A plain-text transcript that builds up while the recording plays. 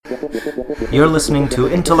You're listening to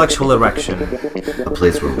Intellectual Erection, a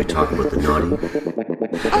place where we talk about the naughty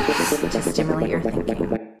to stimulate your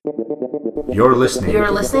thinking. You're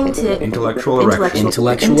listening to Intellectual Erection.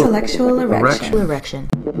 Intellectual Erection.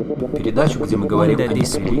 Передачу, где мы говорим о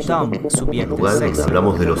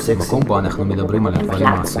hablamos de lo sexy.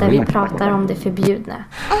 Där vi pratar om det förbjudna.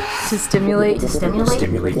 To stimulate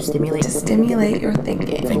your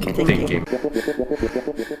thinking.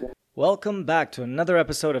 Welcome back to another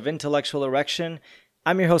episode of Intellectual Erection.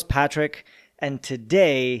 I'm your host, Patrick, and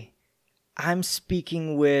today I'm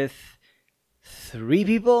speaking with 3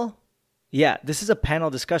 people. Yeah, this is a panel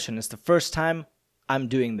discussion. It's the first time I'm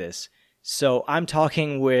doing this. So I'm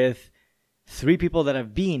talking with 3 people that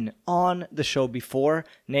have been on the show before,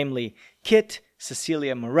 namely Kit,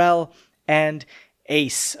 Cecilia Morel, and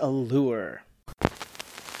Ace Allure.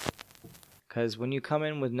 Because when you come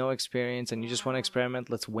in with no experience and you just want to experiment,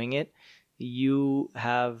 let's wing it, you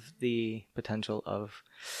have the potential of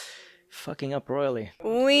fucking up royally.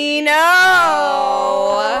 We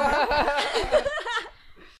know!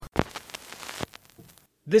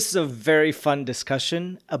 This is a very fun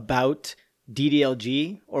discussion about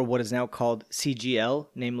DDLG, or what is now called CGL,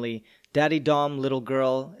 namely Daddy Dom Little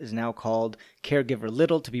Girl is now called Caregiver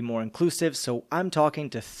Little to be more inclusive. So I'm talking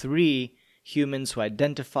to 3 humans who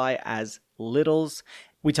identify as littles.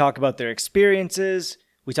 We talk about their experiences,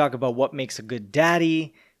 we talk about what makes a good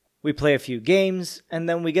daddy, we play a few games, and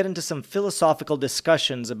then we get into some philosophical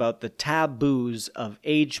discussions about the taboos of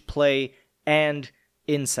age play and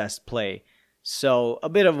incest play. So a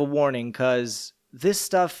bit of a warning, because this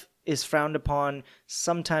stuff is frowned upon,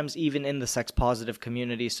 sometimes even in the sex-positive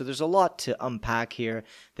community, so there's a lot to unpack here.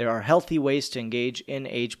 There are healthy ways to engage in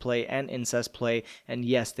age play and incest play, and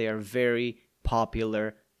yes, they are very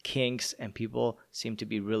popular kinks, and people seem to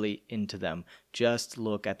be really into them. Just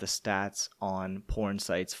look at the stats on porn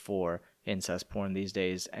sites for incest porn these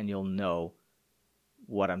days, and you'll know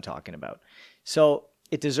what I'm talking about. So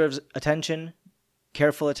it deserves attention,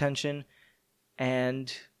 careful attention,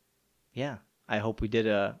 and yeah, I hope we did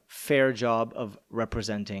a fair job of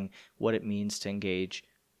representing what it means to engage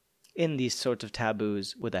in these sorts of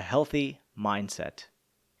taboos with a healthy mindset.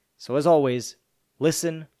 So as always,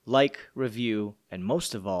 listen, like, review, and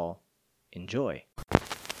most of all, enjoy.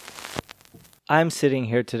 I'm sitting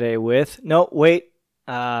here today with... No, wait.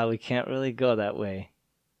 We can't really go that way.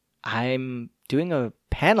 I'm doing a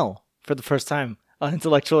panel for the first time on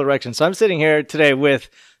Intellectual Erection. So I'm sitting here today with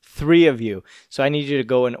 3 of you. So I need you to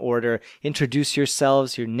go in order. Introduce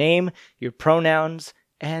yourselves, your name, your pronouns,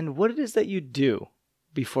 and what it is that you do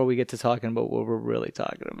before we get to talking about what we're really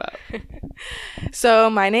talking about. So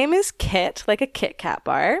my name is Kit, like a Kit Kat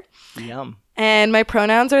bar. Yum. And my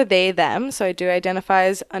pronouns are they, them. So I do identify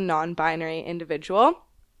as a non-binary individual.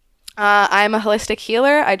 I'm a holistic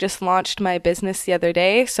healer. I just launched my business the other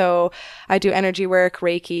day. So I do energy work,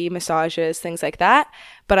 Reiki, massages, things like that.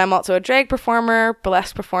 But I'm also a drag performer,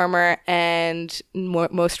 burlesque performer, and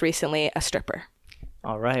most recently a stripper.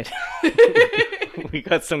 All right. We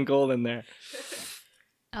got some gold in there.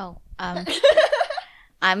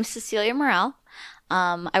 I'm Cecilia Morel.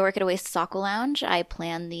 I work at Oasis Aqua Lounge. I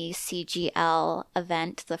plan the CGL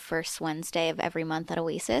event the first Wednesday of every month at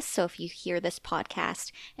Oasis. So if you hear this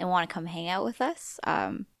podcast and want to come hang out with us,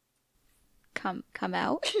 come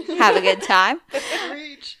out, have a good time.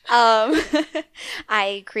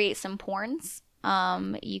 I create some porns.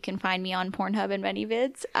 You can find me on Pornhub and many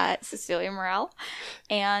vids at Cecilia Morel.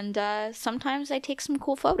 And sometimes I take some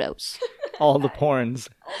cool photos. All the porns.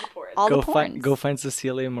 All the porns. Go find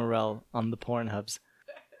Cecilia Morel on the Pornhubs.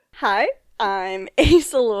 Hi, I'm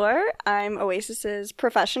Ace Allure. I'm Oasis's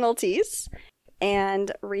professional tease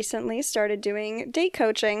and recently started doing date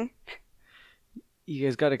coaching. You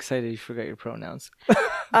guys got excited. You forgot your pronouns.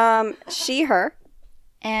 She, her.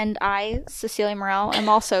 And I, Cecilia Morel, am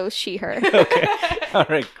also she, her. Okay. All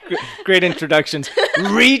right. Great introductions.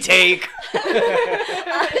 Retake.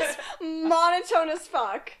 It's monotone as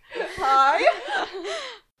fuck. Hi.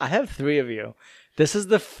 I have 3 of you. This is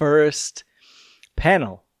the first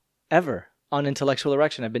panel ever on Intellectual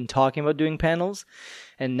Erection. I've been talking about doing panels,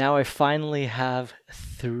 and now I finally have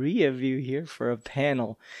 3 of you here for a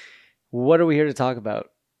panel. What are we here to talk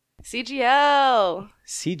about? CGL.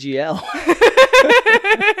 CGL.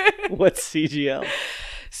 What's CGL?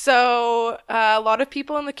 So a lot of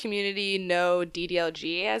people in the community know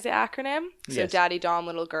DDLG as the acronym. So Yes. Daddy Dom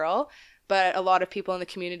Little Girl. But a lot of people in the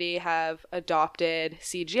community have adopted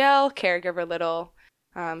CGL, Caregiver Little.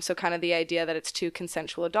 So kind of the idea that it's 2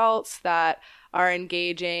 consensual adults that are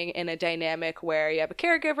engaging in a dynamic where you have a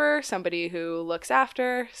caregiver, somebody who looks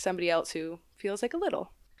after, somebody else who feels like a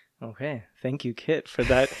little. Okay, thank you, Kit, for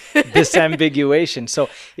that disambiguation. So,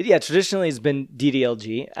 yeah, traditionally it's been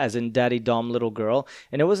DDLG, as in Daddy Dom Little Girl,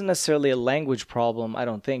 and it wasn't necessarily a language problem, I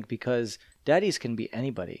don't think, because daddies can be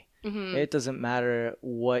anybody. It doesn't matter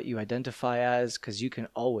what you identify as, because you can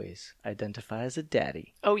always identify as a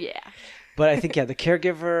daddy. Oh, yeah. But I think, yeah, the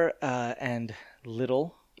caregiver and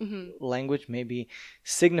little language maybe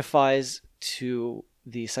signifies to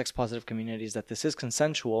the sex-positive communities that this is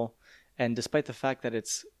consensual, and despite the fact that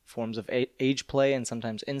it's forms of age play and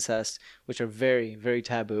sometimes incest, which are very, very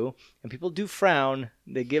taboo, and people do frown,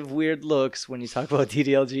 they give weird looks when you talk about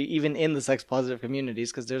DDLG, even in the sex-positive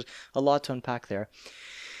communities, because there's a lot to unpack there.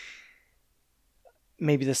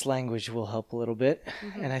 Maybe this language will help a little bit.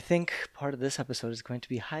 And I think part of this episode is going to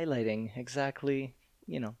be highlighting exactly,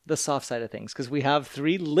 the soft side of things, because we have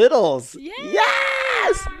 3 littles.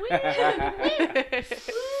 Yes!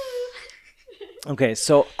 Okay,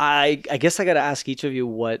 so I guess I got to ask each of you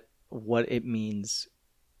what it means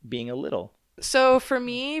being a little. So for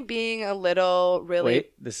me, being a little really...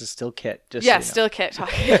 Wait, this is still Kit. Just yeah, so you know. still Kit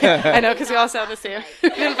talking. I know, because we all sound the same.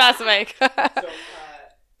 Didn't pass the mic.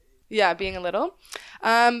 Yeah, being a little.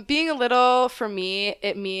 Being a little, for me,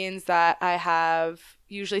 it means that I have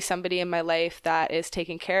usually somebody in my life that is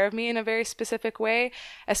taking care of me in a very specific way,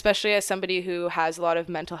 especially as somebody who has a lot of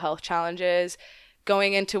mental health challenges.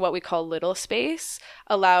 Going into what we call little space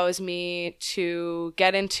allows me to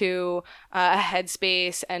get into a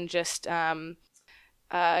headspace and just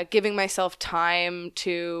giving myself time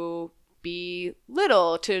to be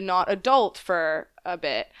little, to not adult for a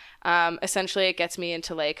bit. Essentially, it gets me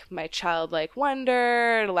into like my childlike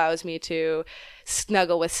wonder. It allows me to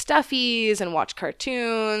snuggle with stuffies and watch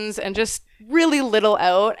cartoons and just really little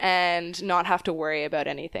out and not have to worry about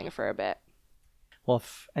anything for a bit. Well,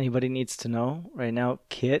 if anybody needs to know, right now,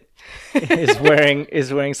 Kit is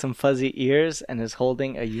wearing some fuzzy ears and is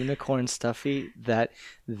holding a unicorn stuffy that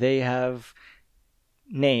they have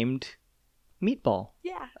named Meatball.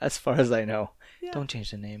 Yeah. As far as I know. Yeah. Don't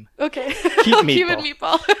change the name. Okay. Keep I'll Meatball. keep it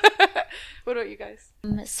Meatball. What about you guys?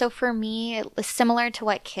 So for me, it was similar to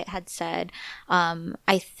what Kit had said.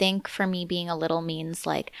 I think for me, being a little means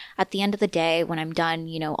like at the end of the day, when I'm done,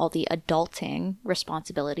 all the adulting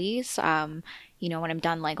responsibilities, when I'm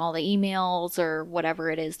done like all the emails or whatever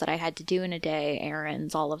it is that I had to do in a day,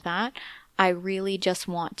 errands, all of that, I really just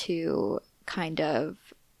want to kind of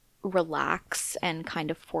relax and kind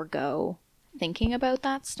of forego thinking about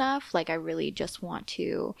that stuff. Like I really just want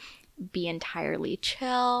to be entirely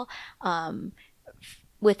chill.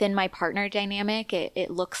 Within my partner dynamic,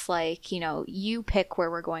 it looks like, you pick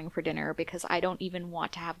where we're going for dinner because I don't even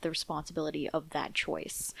want to have the responsibility of that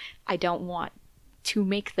choice. I don't want to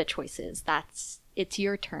make the choices. It's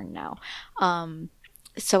your turn now.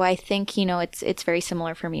 So I think, it's very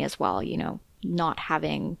similar for me as well, not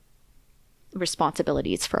having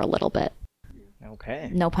responsibilities for a little bit. Okay.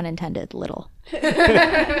 No pun intended, little.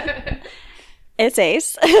 It's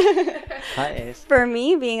Ace. Hi, Ace. For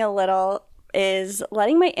me, being a little is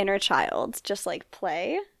letting my inner child just like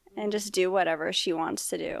play and just do whatever she wants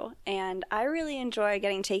to do. And I really enjoy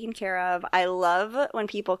getting taken care of. I love when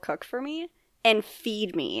people cook for me and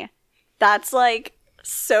feed me. That's like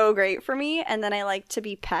so great for me. And then I like to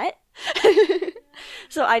be pet.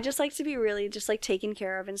 So I just like to be really just like taken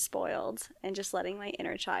care of and spoiled and just letting my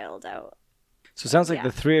inner child out. So it sounds like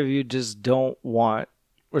the 3 of you just don't want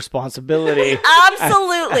responsibility.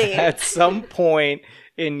 Absolutely. At some point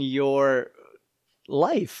in your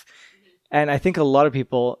life. And I think a lot of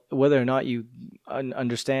people, whether or not you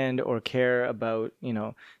understand or care about,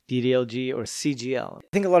 DDLG or CGL, I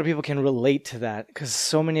think a lot of people can relate to that because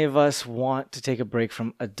so many of us want to take a break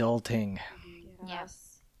from adulting.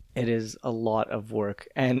 Yes. It is a lot of work.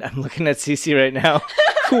 And I'm looking at Cece right now,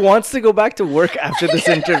 who wants to go back to work after this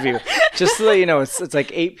interview. Just so that you know, it's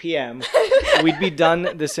like 8 p.m. We'd be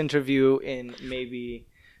done this interview in maybe,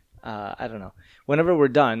 I don't know. Whenever we're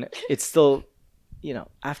done, it's still,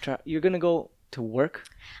 after you're going to go to work.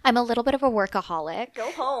 I'm a little bit of a workaholic.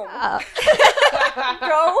 Go home.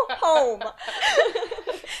 Go home.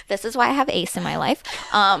 This is why I have Ace in my life.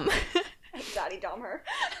 Daddy Dom her.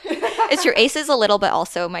 It's your Ace is a little bit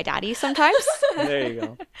also my daddy sometimes. There you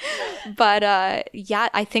go. But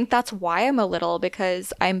I think that's why I'm a little,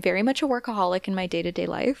 because I'm very much a workaholic in my day-to-day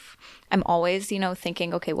life. I'm always,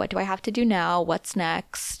 thinking, okay, what do I have to do now? What's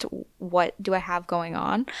next? What do I have going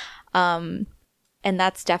on? And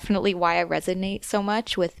that's definitely why I resonate so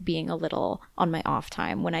much with being a little on my off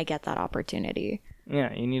time when I get that opportunity.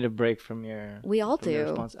 Yeah, you need a break from your... We all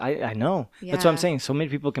do. I know. Yeah. That's what I'm saying. So many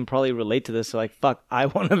people can probably relate to this. So like, fuck, I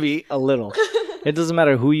want to be a little. It doesn't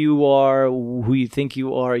matter who you are, who you think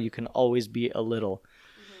you are. You can always be a little.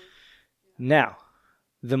 Now,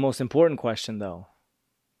 the most important question, though.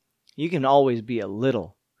 You can always be a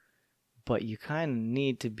little, but you kind of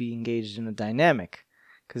need to be engaged in a dynamic.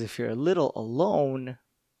 Because if you're a little alone,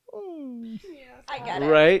 I get it.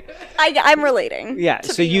 right? I'm relating. Yeah, to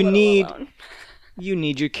so being a you little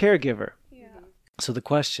need your caregiver. Yeah. So the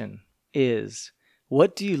question is,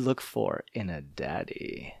 what do you look for in a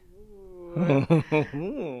daddy?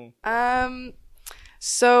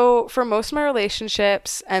 So for most of my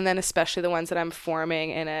relationships, and then especially the ones that I'm forming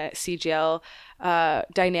in a CGL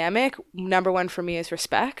dynamic, number one for me is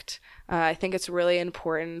respect. I think it's really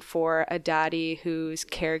important for a daddy who's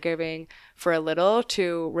caregiving for a little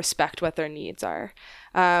to respect what their needs are.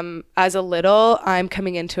 As a little, I'm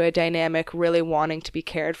coming into a dynamic really wanting to be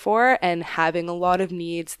cared for and having a lot of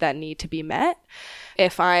needs that need to be met.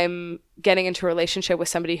 If I'm getting into a relationship with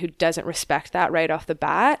somebody who doesn't respect that right off the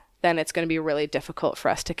bat, then it's going to be really difficult for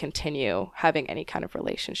us to continue having any kind of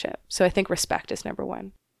relationship. So I think respect is number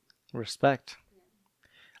one. Respect.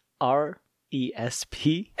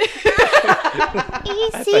 RESP.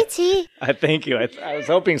 ECT. Thank you. I was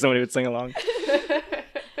hoping somebody would sing along.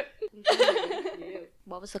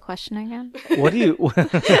 What was the question again? What do you,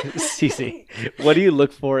 Cece, what do you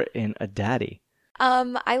look for in a daddy?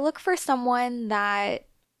 I look for someone that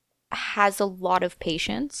has a lot of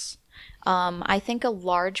patience. I think a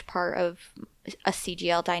large part of a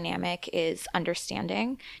CGL dynamic is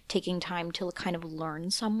understanding, taking time to kind of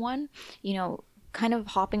learn someone, you know, kind of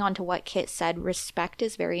hopping onto what Kit said, respect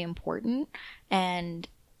is very important, and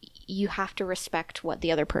you have to respect what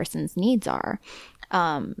the other person's needs are.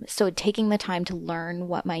 So taking the time to learn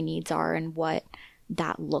what my needs are and what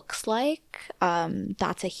that looks like,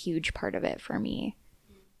 that's a huge part of it for me.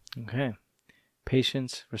 Okay.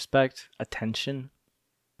 Patience, respect, attention.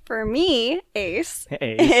 For me, Ace,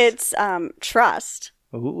 Ace. it's trust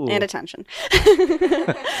Ooh. and attention.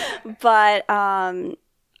 But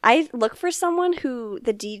I look for someone who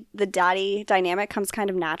the daddy dynamic comes kind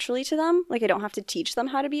of naturally to them. Like I don't have to teach them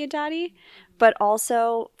how to be a daddy. But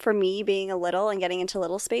also for me, being a little and getting into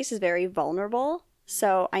little space is very vulnerable.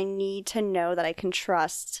 So I need to know that I can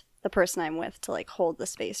trust the person I'm with to like hold the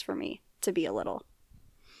space for me to be a little.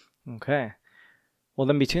 Okay. Well,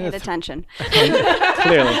 then between And the attention.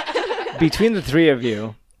 clearly, between the three of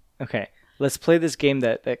you, okay, let's play this game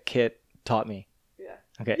that Kit taught me. Yeah.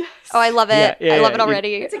 Okay. Yes. Oh, I love it. Yeah, I love it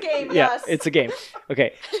already. It's a game, Yeah, yes. it's a game.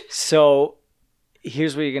 Okay, so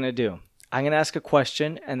here's what you're gonna do. I'm gonna ask a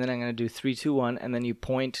question, and then I'm gonna do 3, 2, 1, and then you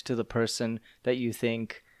point to the person that you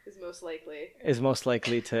think Is most likely. is most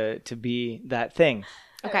likely to be that thing.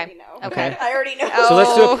 Okay. Okay. I already know.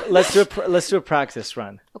 So let's do a practice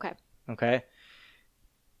run. Okay. Okay.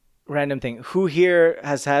 Random thing. Who here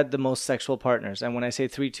has had the most sexual partners? And when I say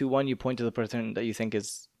 3, 2, 1, you point to the person that you think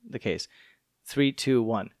is the case. 3, 2,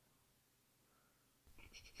 1.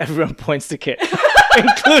 Everyone points to Kit,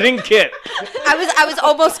 including Kit. I was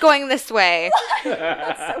almost going this way.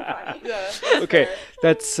 That's so funny. Okay,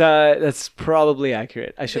 that's probably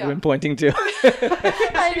accurate. I should have been pointing to.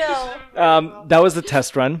 I know. That was the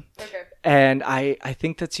test run. Okay. And I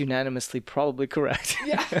think that's unanimously probably correct.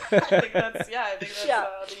 I think that's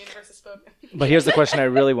the universe has spoken. But here's the question I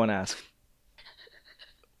really want to ask.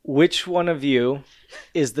 Which one of you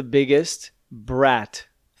is the biggest brat?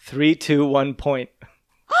 3, 2, 1, point.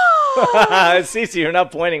 Cece, you're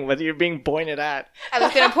not pointing, but you're being pointed at. I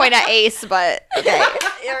was going to point at Ace, but okay.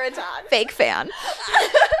 You're a dog. Fake fan.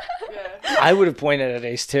 I would have pointed at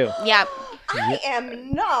Ace too. Yeah. I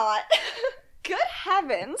am not. Good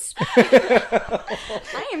heavens.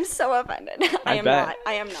 I am so offended. I am bet. not.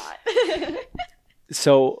 I am not.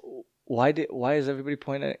 So why is everybody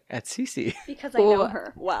pointing at Cece? Because I know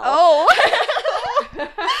her well. Oh.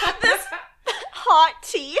 This hot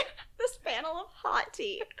tea. This panel of hot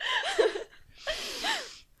tea.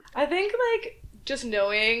 I think like just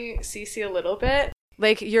knowing Cece a little bit,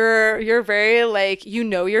 like you're very like you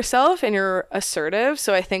know yourself and you're assertive.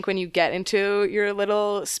 So I think when you get into your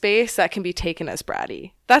little space, that can be taken as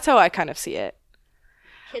bratty. That's how I kind of see it.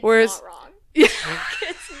 Kid's Whereas- not wrong. Yeah.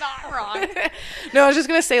 Kid's not wrong. No, I was just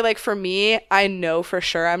gonna say like for me, I know for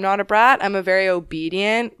sure I'm not a brat. I'm a very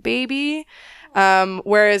obedient baby.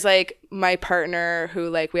 Whereas like my partner who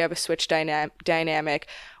like we have a switch dynamic,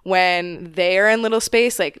 when they are in little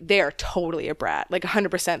space, like they are totally a brat, like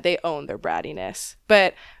 100% they own their brattiness.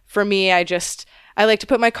 But for me, I like to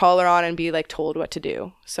put my collar on and be like told what to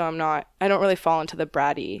do. So I don't really fall into the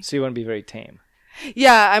bratty. So you want to be very tame.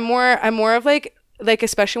 Yeah. I'm more of like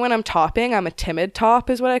especially when I'm topping, I'm a timid top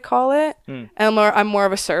is what I call it. And I'm more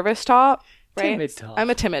of a service top. Right? Timid top. I'm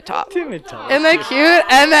a timid top. Timid top. Isn't that cute?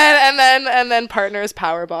 And then partner's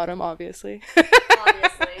power bottom, obviously.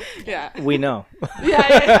 Obviously. Yeah. We know.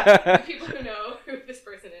 Yeah. The people who know who this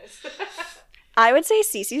person is. I would say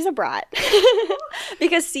Cece's a brat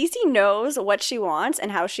because Cece knows what she wants and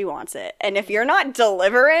how she wants it. And if you're not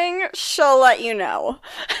delivering, she'll let you know.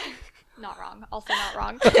 Not wrong. Also not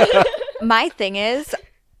wrong. My thing is,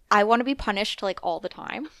 I want to be punished like all the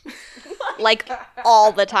time. Like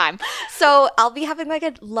all the time. So I'll be having like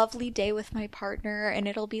a lovely day with my partner and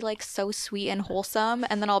it'll be like so sweet and wholesome.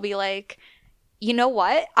 And then I'll be like, you know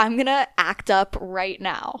what? I'm going to act up right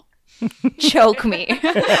now. Choke me.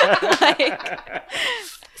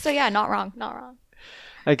 So yeah, not wrong. Not wrong.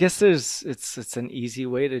 I guess it's an easy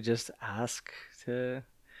way to just ask to,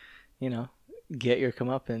 get your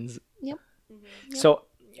comeuppance. Yep. So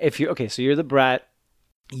so you're the brat,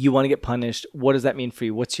 you want to get punished. What does that mean for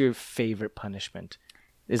you? What's your favorite punishment?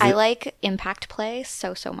 I like impact play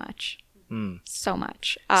so much. So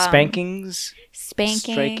much. Spankings?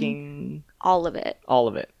 Spanking. Striking? All of it. All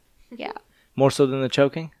of it. Yeah. More so than the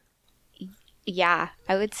choking? Yeah,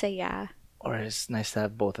 I would say yeah. Or it's nice to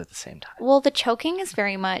have both at the same time? Well, the choking is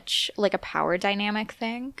very much like a power dynamic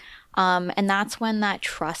thing. And that's when that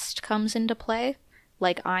trust comes into play.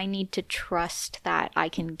 Like, I need to trust that I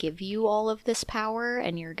can give you all of this power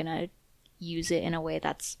and you're going to use it in a way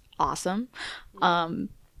that's awesome.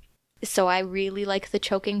 So I really like the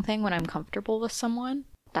choking thing when I'm comfortable with someone.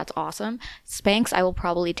 That's awesome. Spanks, I will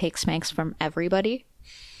probably take spanks from everybody.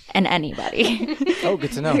 And anybody. Oh,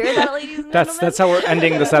 good to know. Hear that, ladies and gentlemen? That's how we're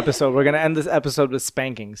ending this episode. We're going to end this episode with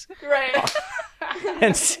spankings. Right.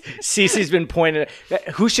 And Cece's been pointed at,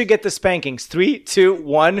 who should get the spankings? 3, 2,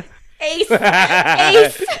 1. Ace.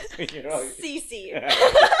 Ace. Cece.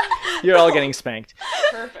 You're all getting spanked.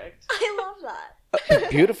 Perfect. I love that.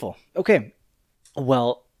 Beautiful. Okay.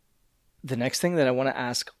 Well, the next thing that I want to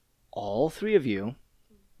ask all three of you,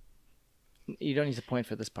 you don't need to point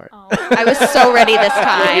for this part. Oh, I was so ready this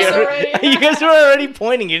time. You guys were already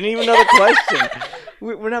pointing. You didn't even know the question.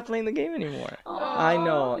 We're not playing the game anymore. I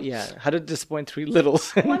know. Yeah. How to disappoint three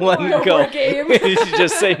littles in one no go. more game. You should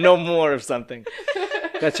just say no more of something.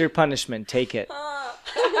 That's your punishment. Take it.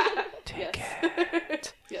 Take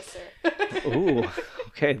it. Yes, sir. Ooh.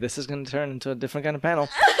 Okay. This is going to turn into a different kind of panel.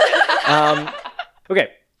 Okay.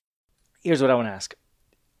 Here's what I want to ask.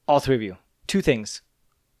 All three of you. 2 things.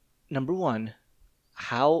 Number 1,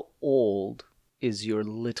 how old is your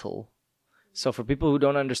little? So for people who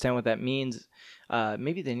don't understand what that means,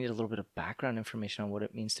 maybe they need a little bit of background information on what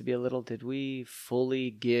it means to be a little. Did we fully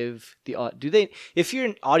give the if you're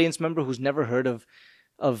an audience member who's never heard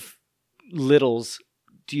of littles,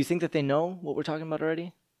 do you think that they know what we're talking about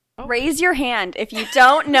already? Raise your hand if you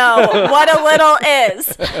don't know what a little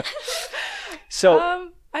is.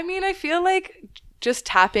 So I mean, I feel like just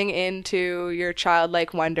tapping into your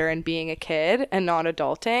childlike wonder and being a kid and not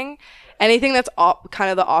adulting. Anything that's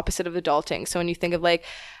kind of the opposite of adulting. So when you think of like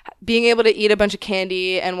being able to eat a bunch of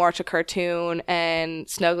candy and watch a cartoon and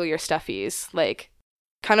snuggle your stuffies, like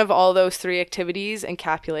kind of all those 3 activities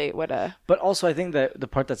encapsulate what a... But also I think that the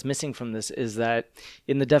part that's missing from this is that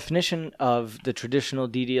in the definition of the traditional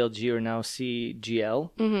DDLG or now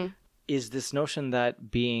CGL is this notion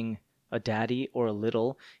that being a daddy or a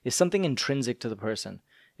little is something intrinsic to the person.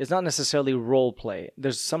 It's not necessarily role play.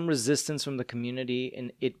 There's some resistance from the community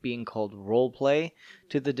in it being called role play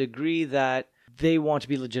to the degree that they want to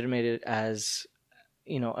be legitimated as,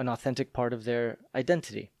 an authentic part of their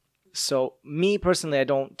identity. So me personally, I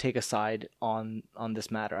don't take a side on this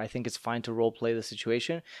matter. I think it's fine to role play the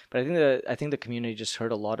situation, but I think the community just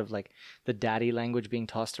heard a lot of like the daddy language being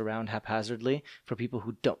tossed around haphazardly for people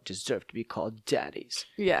who don't deserve to be called daddies.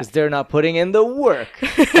 Yeah. Because they're not putting in the work.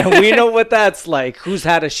 And we know what that's like. Who's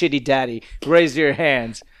had a shitty daddy? Raise your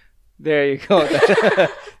hands. There you go.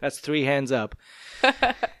 That's 3 hands up.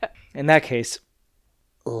 In that case,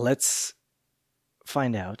 let's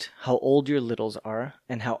find out how old your littles are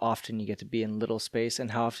and how often you get to be in little space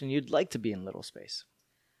and how often you'd like to be in little space.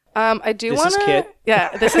 I do want to... This is Kit.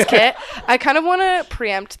 Yeah, this is Kit. I kind of want to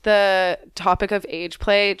preempt the topic of age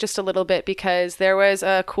play just a little bit because there was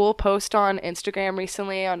a cool post on Instagram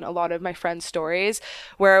recently on a lot of my friends' stories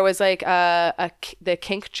where it was like the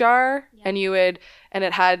kink jar and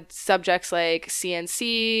it had subjects like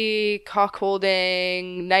CNC, cock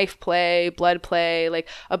holding, knife play, blood play, like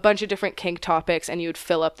a bunch of different kink topics, and you would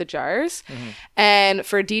fill up the jars. And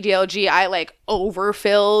for DDLG, I like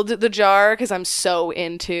overfilled the jar because I'm so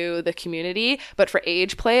into the community. But for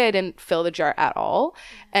age play, I didn't fill the jar at all.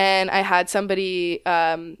 And I had somebody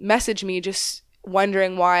message me just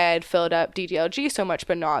wondering why I had filled up DDLG so much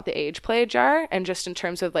but not the age play jar, and just in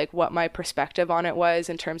terms of like what my perspective on it was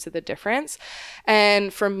in terms of the difference.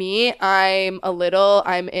 And for me, I'm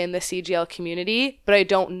in the CGL community, but I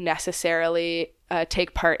don't necessarily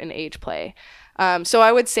take part in age play. So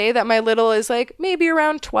I would say that my little is like maybe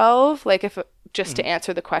around 12, like if just to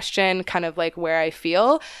answer the question, kind of like where I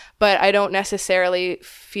feel, but I don't necessarily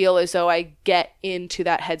feel as though I get into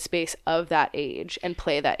that headspace of that age and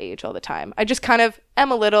play that age all the time. I just kind of am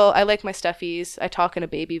a little, I like my stuffies, I talk in a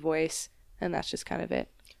baby voice, and that's just kind of it.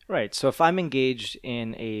 Right. So if I'm engaged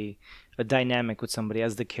in a dynamic with somebody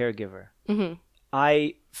as the caregiver,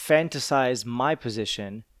 I fantasize my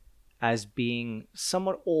position as being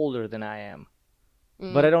somewhat older than I am.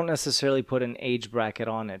 But I don't necessarily put an age bracket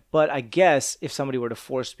on it. But I guess if somebody were to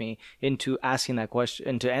force me into answering that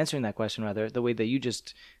question, the way that you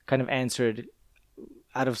just kind of answered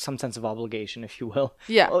out of some sense of obligation, if you will.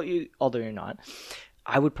 Yeah. Although you're not.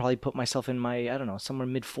 I would probably put myself in my, I don't know, somewhere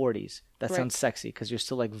mid-40s. That sounds sexy because you're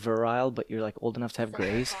still like virile, but you're like old enough to have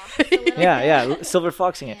grays. Yeah, silver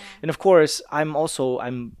foxing it. And of course, I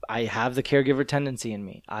have the caregiver tendency in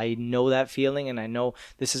me. I know that feeling, and I know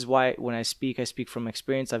this is why when I speak from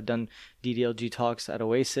experience. I've done DDLG talks at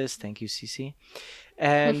Oasis. Thank you, Cece.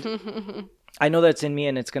 And I know that's in me,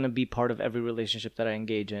 and it's going to be part of every relationship that I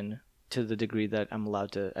engage in, to the degree that I'm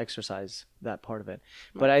allowed to exercise that part of it.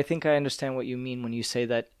 But I think I understand what you mean when you say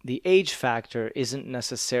that the age factor isn't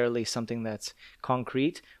necessarily something that's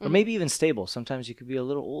concrete or maybe even stable. Sometimes you could be a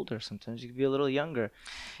little older, sometimes you could be a little younger.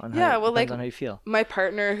 Depends on how you feel. My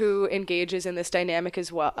partner who engages in this dynamic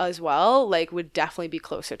as well, like would definitely be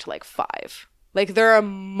closer to like 5. Like they're a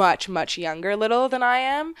much, much younger little than I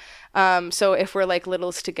am. So if we're like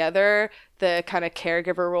littles together, the kind of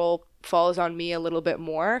caregiver role falls on me a little bit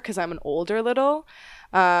more because I'm an older little.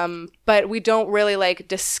 But we don't really like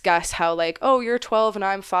discuss how like, oh, you're 12 and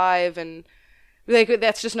I'm 5, and like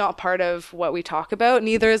that's just not part of what we talk about.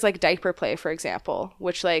 Neither is like diaper play, for example,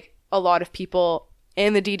 which like a lot of people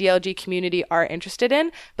in the DDLG community are interested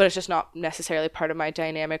in, but it's just not necessarily part of my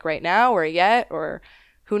dynamic right now or yet, or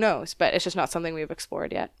who knows, but it's just not something we've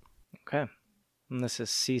explored yet. Okay. And this is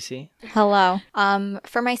Cece. Hello.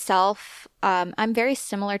 For myself, I'm very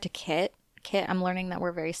similar to Kit. Kit, I'm learning that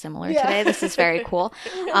we're very similar today. This is very cool.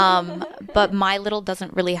 But my little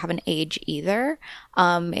doesn't really have an age either.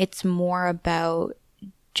 It's more about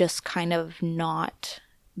just kind of not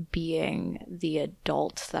being the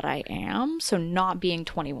adult that I am. So not being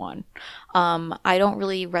 21. I don't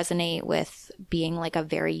really resonate with being like a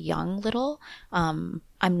very young little. I'm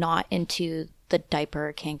not into the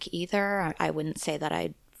diaper kink either. I wouldn't say that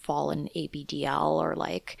I'd fall in ABDL or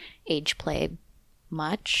like age play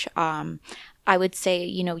much. I would say,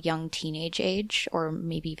 young teenage age, or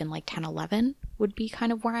maybe even like 10, 11 would be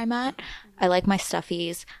kind of where I'm at. I like my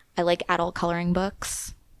stuffies. I like adult coloring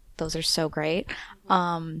books. Those are so great.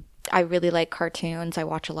 I really like cartoons. I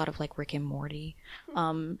watch a lot of like Rick and Morty.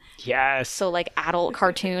 Yes. So like adult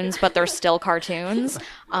cartoons, but they're still cartoons.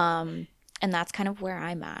 And that's kind of where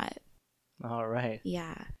I'm at. All right.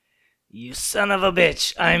 Yeah. You son of a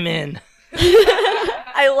bitch. I'm in.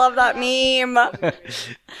 I love that meme.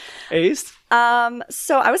 Ace?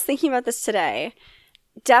 So I was thinking about this today.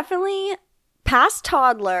 Definitely past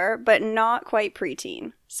toddler, but not quite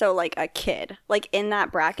preteen. So like a kid, like in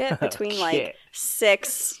that bracket between like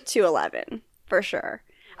 6 to 11, for sure.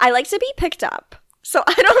 I like to be picked up. So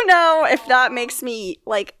I don't know if that makes me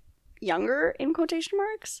like younger in quotation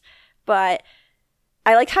marks, but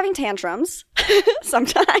I like having tantrums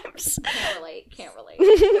sometimes. Can't relate.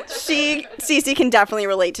 Cece can definitely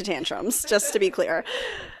relate to tantrums, just to be clear.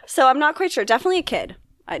 So I'm not quite sure. Definitely a kid,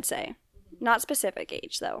 I'd say. Not specific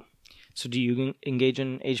age, though. So do you engage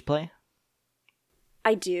in age play?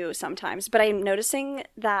 I do sometimes, but I'm noticing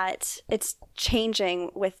that it's changing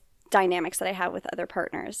with dynamics that I have with other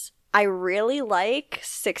partners. I really like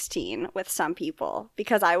 16 with some people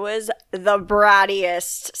because I was the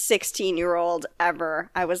brattiest 16-year-old ever.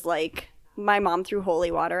 I was like, my mom threw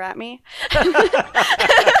holy water at me.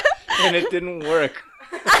 And it didn't work.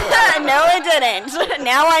 No, it didn't.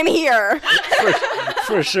 Now I'm here.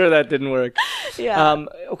 For sure that didn't work. Yeah.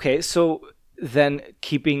 Okay, so then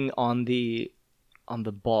keeping on the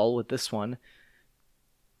ball with this one,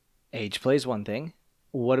 age play is one thing.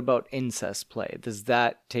 What about incest play? Does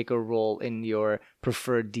that take a role in your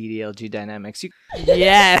preferred DDLG dynamics?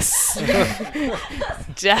 Yes.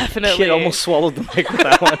 Definitely. Kid almost swallowed the mic with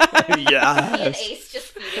that one. Yeah. Me and Ace just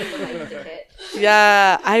feeding the mic to Kit.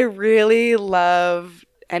 Yeah, I really love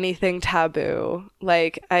anything taboo.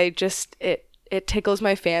 Like, it it tickles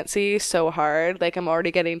my fancy so hard. Like I'm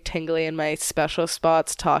already getting tingly in my special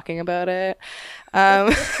spots talking about it.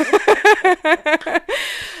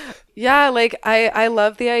 Yeah, like I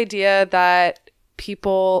love the idea that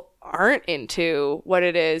people aren't into what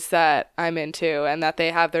it is that I'm into and that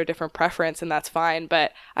they have their different preference, and that's fine.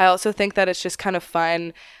 But I also think that it's just kind of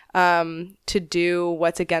fun to do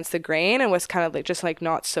what's against the grain and what's kind of like just like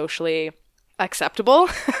not socially acceptable.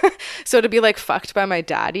 So to be like fucked by my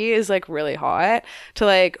daddy is like really hot. To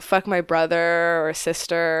like fuck my brother or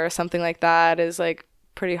sister or something like that is like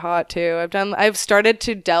pretty hot too. I've started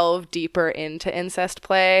to delve deeper into incest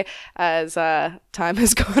play as time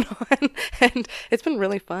has gone on, and it's been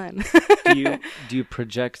really fun. Do you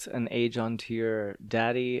project an age onto your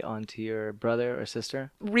daddy, onto your brother or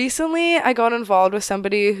sister? Recently, I got involved with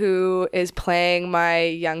somebody who is playing my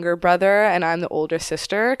younger brother, and I'm the older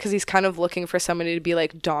sister, because he's kind of looking for somebody to be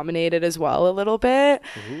like dominated as well a little bit.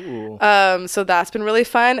 Ooh. So that's been really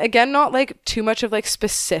fun. Again, not like too much of like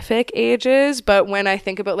specific ages, but when I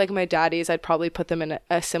think about like my daddies, I'd probably put them in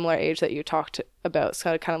a similar age that you talked about,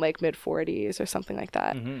 so kind of like mid 40s or something like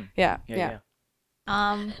that. Mm-hmm. Yeah.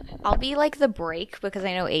 I'll be like the break, because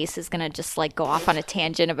I know Ace is gonna just like go off on a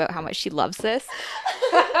tangent about how much she loves this.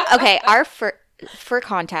 Okay, for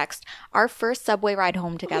context, our first subway ride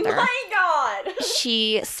home together. Oh my god!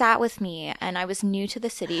 She sat with me, and I was new to the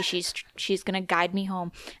city. She's gonna guide me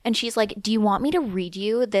home, and she's like, "Do you want me to read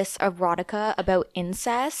you this erotica about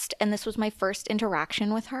incest?" And this was my first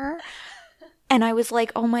interaction with her, and I was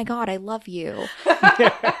like, "Oh my god, I love you."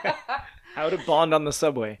 How to bond on the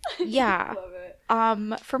subway. Yeah.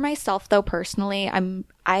 For myself though, personally,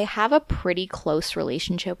 I have a pretty close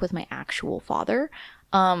relationship with my actual father.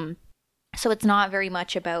 So it's not very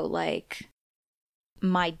much about like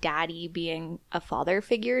my daddy being a father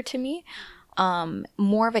figure to me.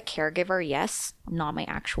 More of a caregiver, yes, not my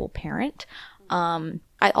actual parent.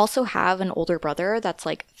 I also have an older brother that's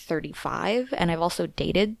like 35, and I've also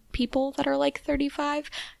dated people that are like 35.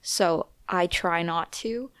 So I try not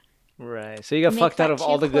to. Right. So you got Make fucked out that of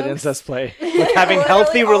all too the good close. incest play with having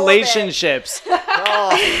healthy all of it. relationships. Oh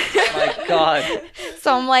my god.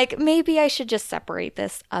 So I'm like, maybe I should just separate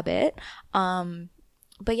this a bit.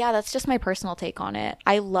 But yeah, that's just my personal take on it.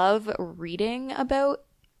 I love reading about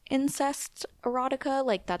incest erotica.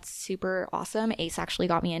 Like, that's super awesome. Ace actually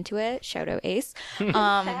got me into it. Shout out Ace.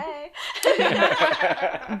 Hey.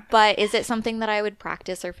 But is it something that I would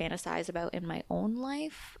practice or fantasize about in my own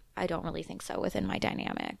life? I don't really think so within my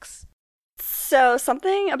dynamics. So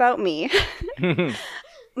something about me.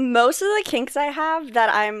 Most of the kinks I have that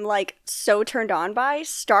I'm like so turned on by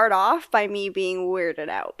start off by me being weirded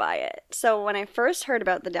out by it. So when I first heard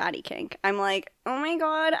about the daddy kink, I'm like, oh my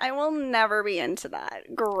god, I will never be into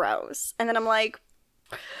that. Gross. And then I'm like,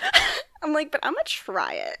 but I'm gonna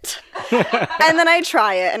try it. And then I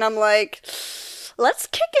try it and I'm like, let's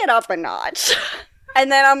kick it up a notch. And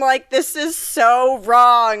then I'm like, this is so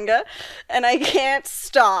wrong, and I can't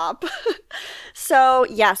stop. So,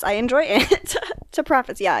 yes, I enjoy it. To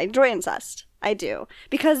preface, yeah, I enjoy incest. I do.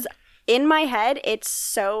 Because in my head, it's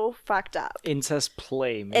so fucked up. Incest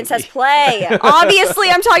play, maybe. Incest play. Obviously,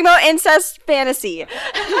 I'm talking about incest fantasy.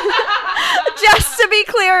 Just to be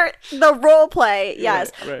clear, the role play,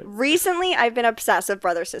 yes. Right. Recently, I've been obsessed with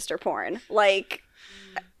brother-sister porn. Like,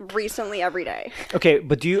 recently every day. Okay,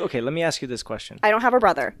 but let me ask you this question. I don't have a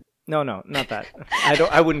brother. No, not that.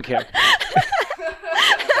 I wouldn't care.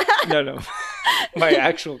 No. My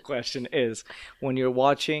actual question is, when you're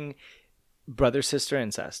watching brother-sister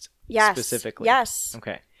incest, Yes. specifically. Yes.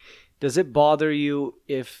 Okay. Does it bother you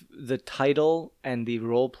if the title and the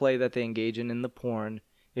role play that they engage in the porn,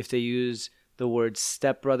 if they use the word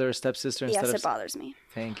stepbrother or stepsister instead Yes, of... it bothers me.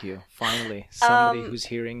 Thank you. Finally, somebody who's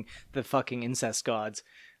hearing the fucking incest gods.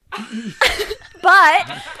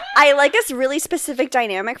 But I like a really specific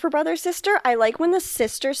dynamic for brother-sister. I like when the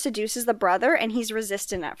sister seduces the brother and he's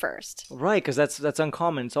resistant at first. Right, because that's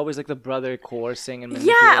uncommon. It's always like the brother coercing and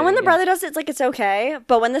Yeah, and when the manipulating. brother does it, it's like, it's okay.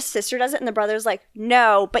 But when the sister does it and the brother's like,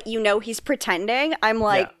 no, but you know he's pretending, I'm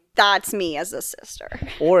like, Yeah. that's me as a sister.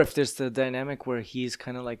 Or if there's the dynamic where he's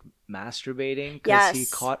kind of like masturbating because he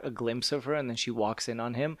Yes. caught a glimpse of her and then she walks in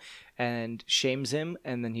on him and shames him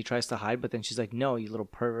and then he tries to hide, but then she's like, no, you little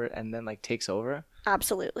pervert, and then like takes over.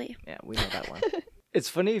 Absolutely. Yeah, we know that one. It's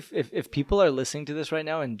funny if people are listening to this right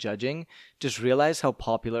now and judging, just realize how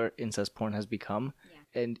popular incest porn has become.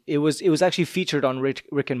 Yeah. And it was actually featured on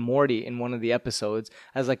Rick and Morty in one of the episodes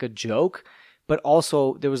as like a joke. But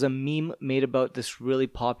also, there was a meme made about this really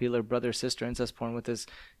popular brother-sister incest porn with this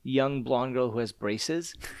young blonde girl who has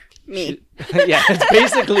braces. Me. Yeah, it's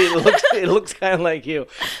basically, it looks kind of like you.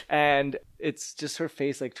 And it's just her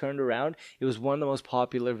face like turned around. It was one of the most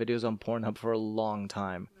popular videos on Pornhub for a long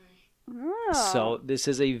time. Oh. So this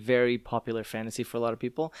is a very popular fantasy for a lot of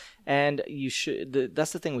people, and you should.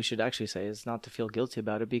 That's the thing we should actually say, is not to feel guilty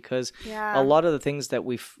about it, because a lot of the things that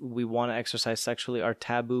we want to exercise sexually are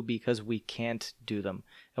taboo because we can't do them,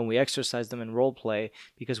 and we exercise them in role play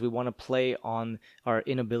because we want to play on our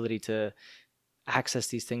inability to access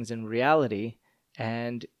these things in reality.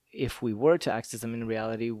 And if we were to access them in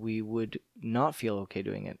reality, we would not feel okay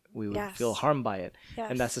doing it. We would feel harmed by it.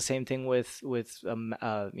 And that's the same thing with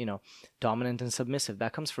dominant and submissive.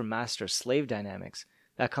 That comes from master-slave dynamics.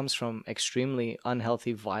 That comes from extremely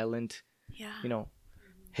unhealthy, violent,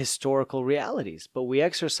 historical realities. But we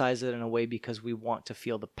exercise it in a way because we want to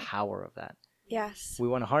feel the power of that. Yes. We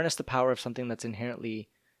want to harness the power of something that's inherently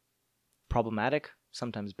problematic,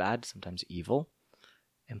 sometimes bad, sometimes evil,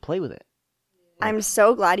 and play with it. I'm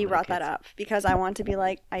so glad you brought that up, because I want to be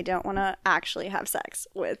like, I don't want to actually have sex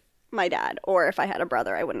with my dad, or if I had a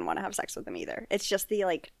brother, I wouldn't want to have sex with him either. It's just the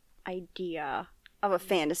like idea of a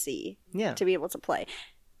fantasy to be able to play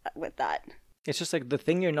with that. It's just like the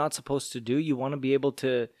thing you're not supposed to do. You want to be able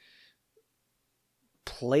to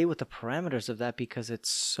play with the parameters of that because it's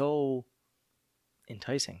so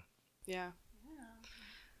enticing. Yeah,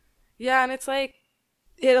 and it's like,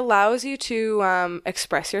 it allows you to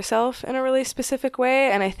express yourself in a really specific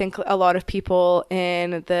way. And I think a lot of people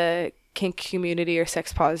in the kink community or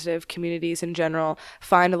sex positive communities in general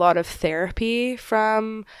find a lot of therapy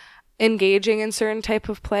from engaging in certain type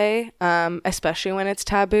of play, especially when it's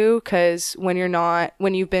taboo, because when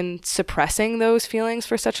you've been suppressing those feelings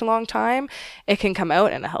for such a long time, it can come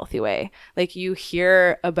out in a healthy way. Like, you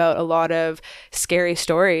hear about a lot of scary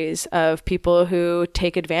stories of people who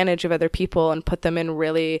take advantage of other people and put them in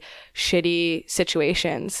really shitty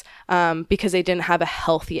situations because they didn't have a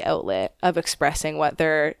healthy outlet of expressing what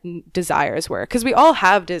their desires were. Because we all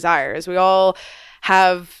have desires. We all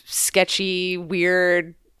have sketchy,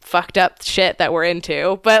 weird, fucked up shit that we're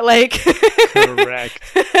into, but like Correct.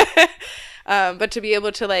 But to be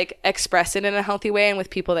able to like express it in a healthy way and with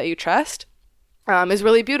people that you trust is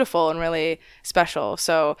really beautiful and really special.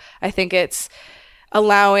 So I think it's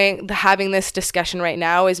having this discussion right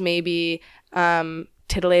now is maybe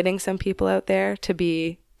titillating some people out there to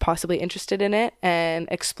be possibly interested in it and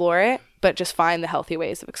explore it, but just find the healthy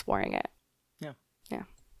ways of exploring it. Yeah.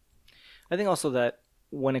 I think also that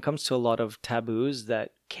when it comes to a lot of taboos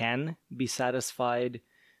that can be satisfied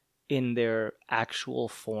in their actual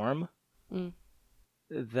form,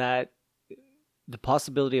 that the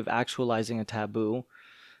possibility of actualizing a taboo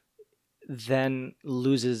then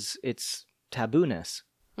loses its tabooness,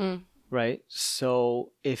 right?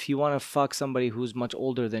 So if you want to fuck somebody who's much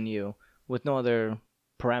older than you with no other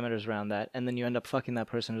parameters around that, and then you end up fucking that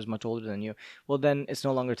person who's much older than you, well, then it's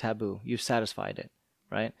no longer taboo. You've satisfied it.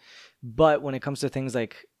 Right? But when it comes to things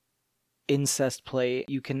like incest play,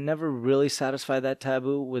 you can never really satisfy that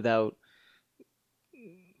taboo without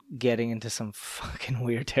getting into some fucking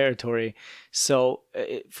weird territory. So,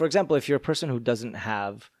 for example, if you're a person who doesn't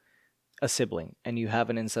have a sibling and you have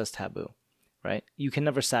an incest taboo, right? You can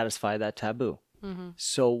never satisfy that taboo. Mm-hmm.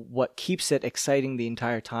 So what keeps it exciting the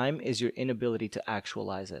entire time is your inability to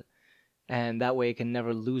actualize it. And that way it can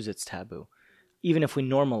never lose its taboo. Even if we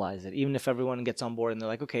normalize it, even if everyone gets on board and they're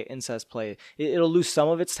like, okay, incest play, it'll lose some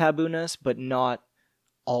of its tabooness, but not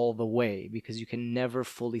all the way, because you can never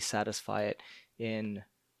fully satisfy it in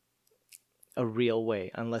a real way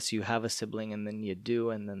unless you have a sibling, and then you do,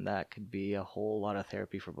 and then that could be a whole lot of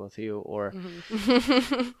therapy for both of you, or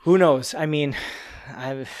who knows? I mean,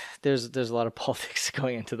 there's a lot of politics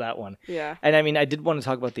going into that one. Yeah. And I mean, I did want to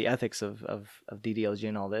talk about the ethics of DDLG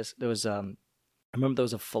and all this. There was I remember there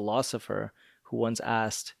was a philosopher who once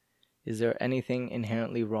asked, is there anything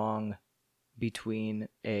inherently wrong between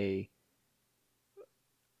a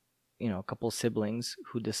couple siblings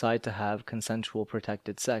who decide to have consensual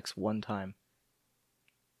protected sex one time?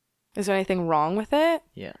 Is there anything wrong with it?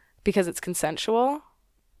 Yeah. Because it's consensual?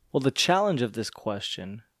 Well, the challenge of this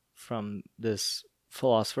question from this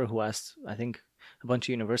philosopher who asked, I think, a bunch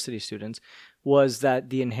of university students, was that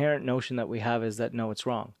the inherent notion that we have is that, no, it's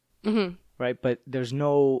wrong. Mm-hmm. Right? But there's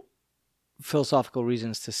no philosophical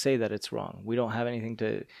reasons to say that it's wrong. We don't have anything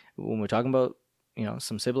to, when we're talking about,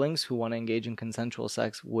 some siblings who want to engage in consensual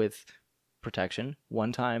sex with protection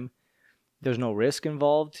one time, there's no risk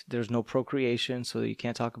involved, there's no procreation, so you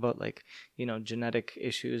can't talk about genetic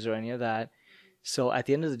issues or any of that. So at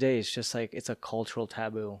the end of the day, it's just like, it's a cultural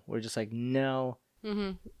taboo. We're just like, no,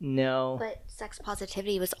 no. But sex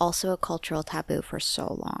positivity was also a cultural taboo for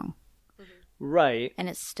so long. Right. And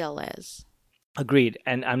it still is. Agreed.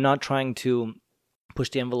 And I'm not trying to push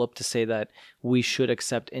the envelope to say that we should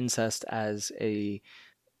accept incest as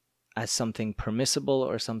something permissible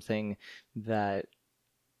or something that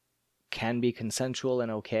can be consensual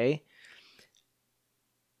and okay.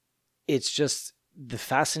 It's just the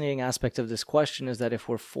fascinating aspect of this question is that if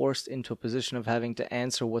we're forced into a position of having to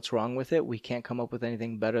answer what's wrong with it, we can't come up with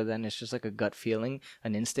anything better than it's just like a gut feeling,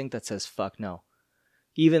 an instinct that says, fuck no.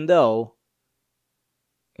 Even though,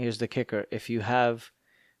 here's the kicker, if you have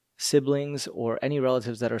siblings or any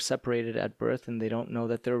relatives that are separated at birth and they don't know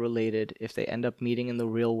that they're related, if they end up meeting in the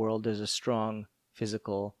real world, there's a strong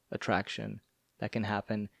physical attraction that can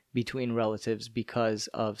happen between relatives because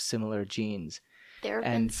of similar genes. There have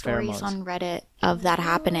been stories on Reddit of that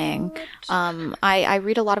happening. I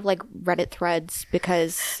read a lot of like Reddit threads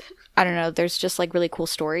because I don't know, there's just like really cool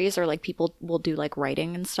stories, or like people will do like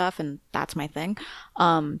writing and stuff, and that's my thing.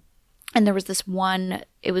 And there was this one,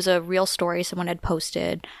 it was a real story someone had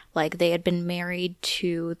posted, like they had been married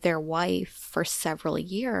to their wife for several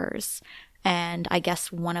years. And I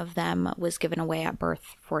guess one of them was given away at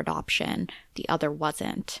birth for adoption. The other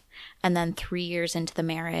wasn't. And then 3 years into the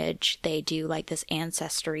marriage, they do like this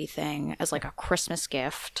ancestry thing as like a Christmas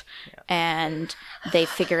gift. Yeah. And they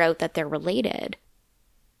figure out that they're related.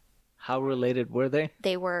 How related were they?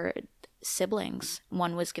 They were siblings.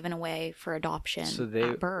 One was given away for adoption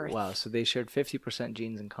at birth. Wow, so they shared 50%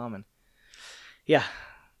 genes in common. Yeah.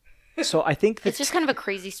 So I think it's just kind of a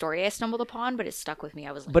crazy story I stumbled upon, but it stuck with me.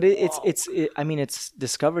 I was like, but it's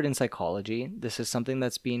discovered in psychology. This is something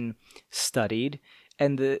that's been studied,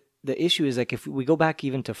 and the issue is like if we go back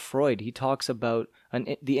even to Freud, he talks about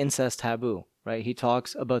the incest taboo, right? He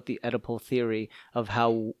talks about the Oedipal theory of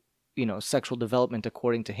how sexual development,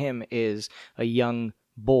 according to him, is a young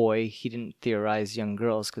boy. He didn't theorize young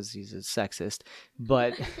girls because he's a sexist,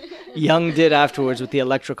 but Jung did afterwards with the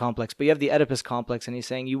Electra complex. But you have the Oedipus complex, and he's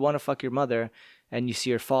saying you want to fuck your mother and you see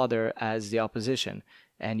your father as the opposition,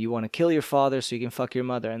 and you want to kill your father so you can fuck your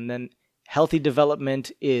mother. And then healthy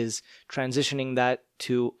development is transitioning that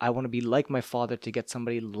to I want to be like my father to get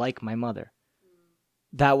somebody like my mother.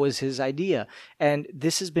 That was his idea, and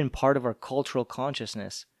this has been part of our cultural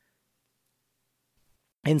consciousness.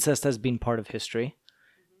 Incest has been part of history.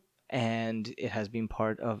 And it has been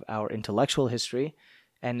part of our intellectual history,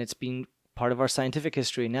 and it's been part of our scientific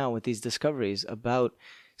history now with these discoveries about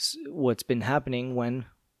what's been happening when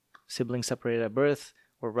siblings separated at birth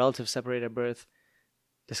or relatives separated at birth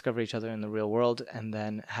discover each other in the real world and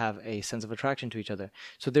then have a sense of attraction to each other.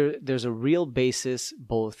 So there's a real basis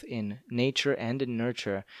both in nature and in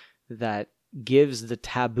nurture that gives the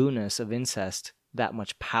tabooness of incest that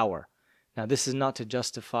much power. Now, this is not to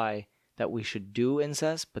justify that we should do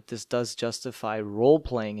incest, but this does justify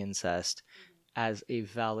role-playing incest as a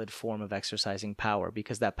valid form of exercising power,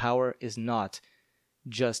 because that power is not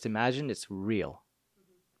just imagined, it's real.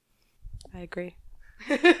 I agree.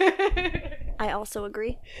 I also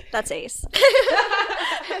agree. That's ace.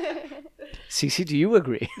 Cece, do you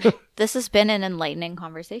agree? This has been an enlightening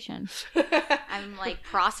conversation. I'm like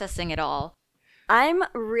processing it all. I'm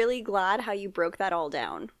really glad how you broke that all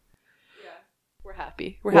down. We're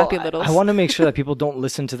happy. We're happy littles. I want to make sure that people don't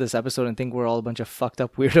listen to this episode and think we're all a bunch of fucked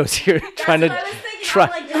up weirdos here trying to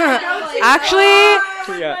Actually,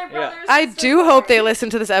 I do hope they listen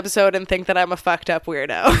to this episode and think that I'm a fucked up weirdo.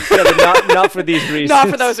 Yeah, but not for these reasons. Not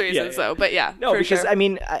for those reasons, though. But yeah, no, because sure. I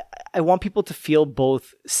mean, I want people to feel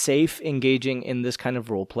both safe engaging in this kind of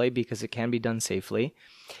role play because it can be done safely.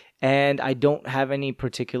 And I don't have any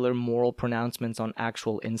particular moral pronouncements on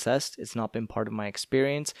actual incest. It's not been part of my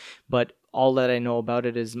experience, but all that I know about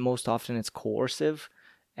it is most often it's coercive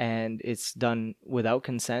and it's done without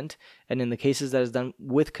consent. And in the cases that is done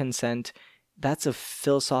with consent, that's a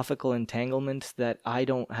philosophical entanglement that I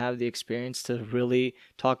don't have the experience to really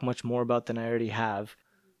talk much more about than I already have.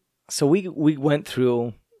 So we went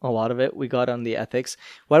through a lot of it. We got on the ethics.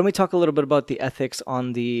 Why don't we talk a little bit about the ethics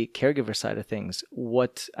on the caregiver side of things?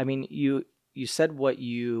 You said what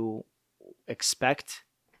you expect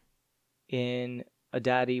in a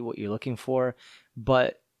daddy, what you're looking for,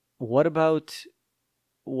 but what about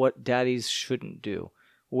what daddies shouldn't do?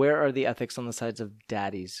 Where are the ethics on the sides of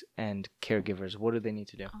daddies and caregivers? What do they need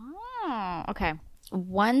to do? Oh, okay.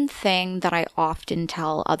 One thing that I often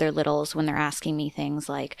tell other littles when they're asking me things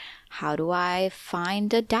like, how do I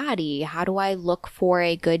find a daddy? How do I look for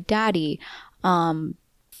a good daddy?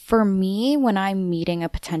 For me, when I'm meeting a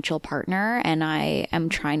potential partner and I am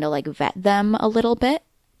trying to like vet them a little bit,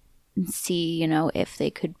 see, you know, if they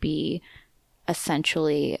could be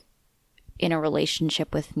essentially in a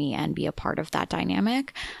relationship with me and be a part of that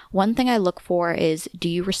dynamic. One thing I look for is, do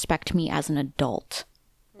you respect me as an adult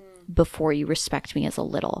before you respect me as a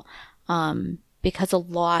little? Because a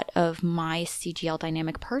lot of my CGL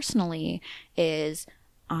dynamic personally is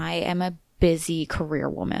I am a busy career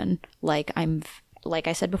woman. Like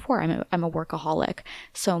I said before, I'm a workaholic.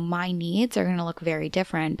 So my needs are going to look very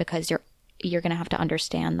different because you're going to have to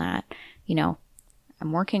understand that, you know,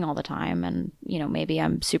 I'm working all the time and, you know, maybe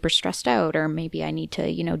I'm super stressed out, or maybe I need to,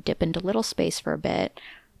 you know, dip into little space for a bit.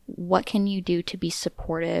 What can you do to be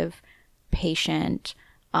supportive, patient,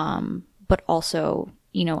 but also,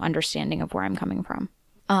 you know, understanding of where I'm coming from?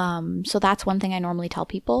 So that's one thing I normally tell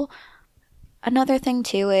people. Another thing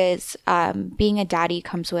too is being a daddy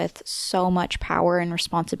comes with so much power and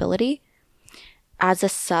responsibility. As a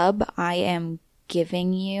sub, I am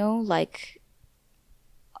giving you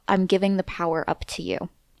I'm giving the power up to you,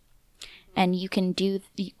 and you can do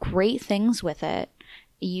great things with it.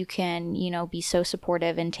 You can, you know, be so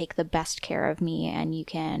supportive and take the best care of me, and you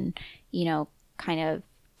can, you know, kind of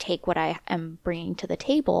take what I am bringing to the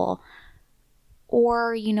table.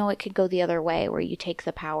 Or, you know, it could go the other way where you take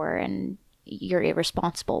the power and you're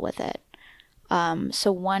irresponsible with it.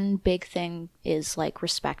 So one big thing is like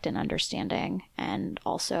respect and understanding, and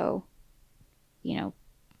also, you know,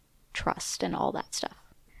 trust and all that stuff.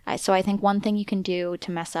 So I think one thing you can do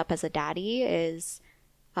to mess up as a daddy is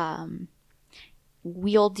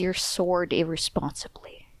wield your sword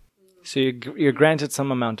irresponsibly. So you're granted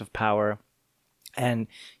some amount of power, and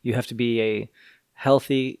you have to be a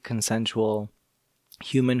healthy, consensual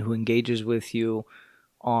human who engages with you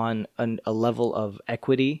on a level of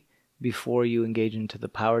equity before you engage into the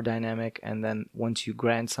power dynamic. And then once you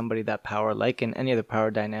grant somebody that power, like in any other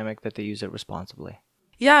power dynamic, that they use it responsibly.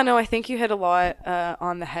 Yeah, no, I think you hit a lot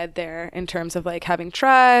on the head there in terms of like having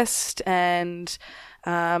trust. And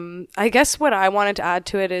I guess what I wanted to add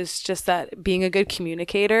to it is just that being a good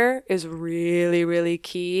communicator is really, really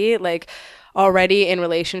key. Like already in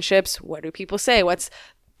relationships, what do people say? What's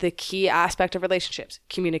the key aspect of relationships?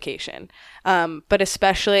 Communication. But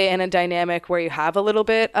especially in a dynamic where you have a little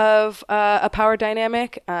bit of a power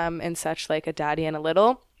dynamic and such, like a daddy and a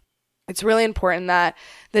little, it's really important that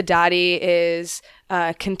the daddy is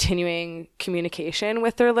continuing communication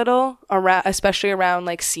with their little, especially around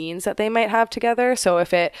like scenes that they might have together. So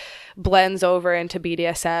if it blends over into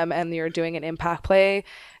BDSM and you're doing an impact play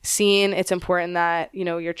scene, it's important that, you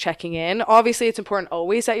know, you're checking in. Obviously, it's important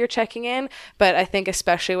always that you're checking in, but I think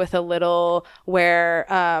especially with a little where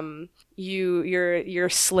you're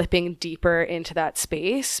slipping deeper into that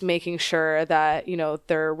space, making sure that, you know,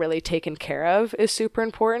 they're really taken care of is super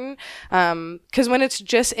important. Because when it's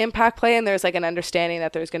just impact play and there's like an understanding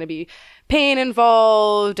that there's going to be pain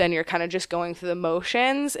involved and you're kind of just going through the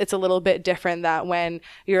motions, it's a little bit different that when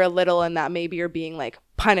you're a little and that maybe you're being like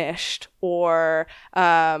punished or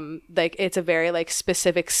like it's a very like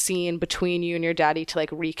specific scene between you and your daddy to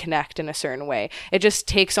like reconnect in a certain way. It just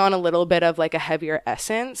takes on a little bit of like a heavier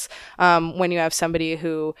essence when you have somebody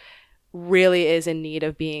who really is in need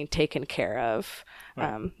of being taken care of.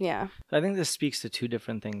 Right. Yeah. I think this speaks to two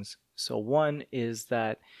different things. So one is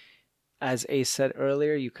that, as Ace said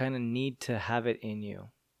earlier, you kind of need to have it in you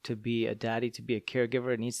to be a daddy, to be a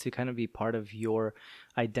caregiver. It needs to kind of be part of your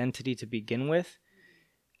identity to begin with,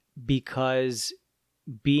 because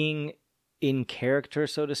being in character,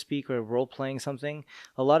 so to speak, or role-playing something,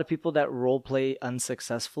 a lot of people that role-play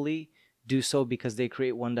unsuccessfully do so because they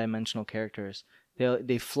create one-dimensional characters.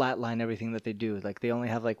 They flatline everything that they do. Like they only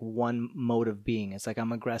have like one mode of being. It's like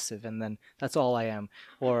I'm aggressive and then that's all I am.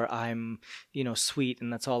 Or I'm, you know, sweet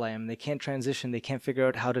and that's all I am. They can't transition. They can't figure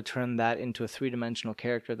out how to turn that into a three-dimensional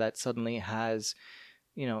character that suddenly has,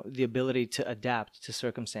 you know, the ability to adapt to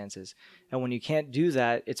circumstances. And when you can't do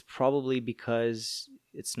that, it's probably because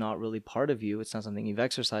it's not really part of you. It's not something you've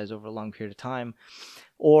exercised over a long period of time.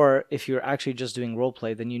 Or if you're actually just doing role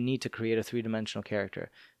play, then you need to create a three-dimensional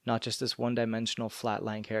character, not just this one-dimensional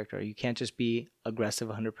flatline character. You can't just be aggressive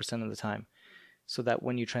 100% of the time. So that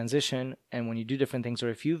when you transition and when you do different things, or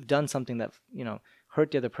if you've done something that, you know,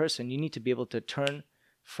 hurt the other person, you need to be able to turn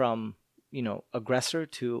from, you know, aggressor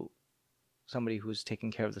to somebody who's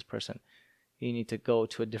taking care of this person. You need to go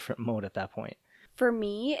to a different mode at that point. For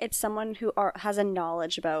me, it's someone who has a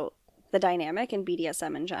knowledge about the dynamic and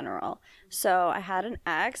BDSM in general. So I had an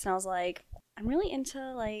ex and I was like, I'm really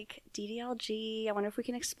into like DDLG. I wonder if we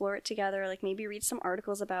can explore it together, like maybe read some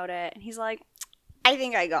articles about it. And he's like, I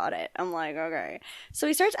think I got it. I'm like, okay. So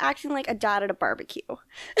he starts acting like a dad at a barbecue.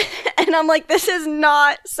 And I'm like, this is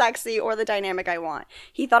not sexy or the dynamic I want.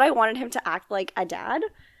 He thought I wanted him to act like a dad.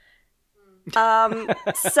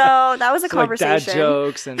 So that was a So like dad conversation.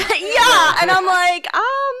 jokes and Yeah, and I'm like,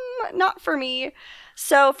 not for me.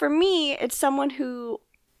 So for me, it's someone who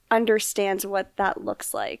understands what that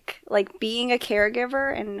looks like being a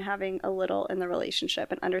caregiver and having a little in the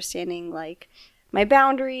relationship and understanding like my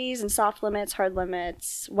boundaries and soft limits, hard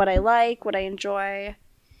limits, what I like, what I enjoy,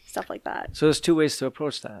 stuff like that. So there's two ways to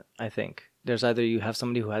approach that, I think. There's either you have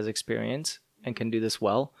somebody who has experience and can do this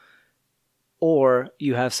well, or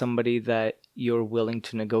you have somebody that you're willing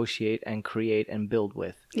to negotiate and create and build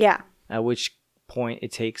with. Yeah. At which point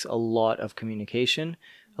it takes a lot of communication,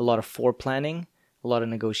 a lot of foreplanning, a lot of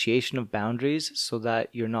negotiation of boundaries so that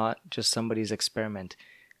you're not just somebody's experiment.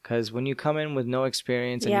 Because when you come in with no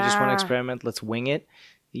experience and you just want to experiment, let's wing it,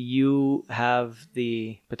 you have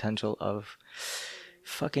the potential of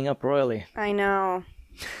fucking up royally. I know.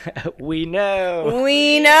 We know.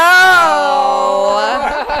 We know.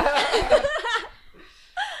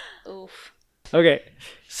 Oof. Okay,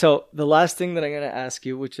 so the last thing that I'm going to ask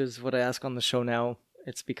you, which is what I ask on the show now,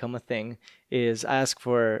 it's become a thing, is I ask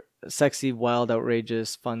for a sexy, wild,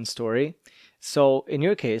 outrageous, fun story. So in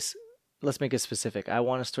your case, let's make it specific. I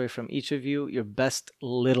want a story from each of you, your best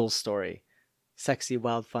little story. Sexy,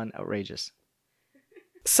 wild, fun, outrageous.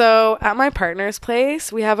 So at my partner's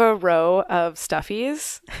place, we have a row of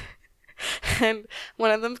stuffies, and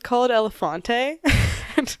one of them's called Elefante.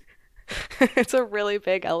 And it's a really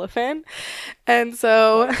big elephant, and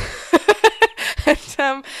so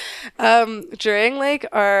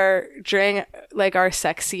during our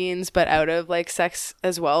sex scenes, but out of like sex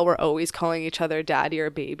as well, we're always calling each other daddy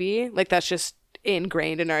or baby. Like that's just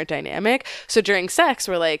ingrained in our dynamic. So during sex,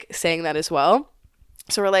 we're like saying that as well.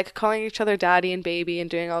 So we're like calling each other daddy and baby and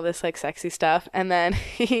doing all this like sexy stuff. And then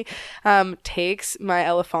he takes my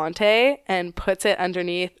Elefante and puts it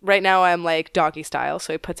underneath. Right now I'm like doggy style.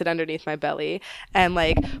 So he puts it underneath my belly and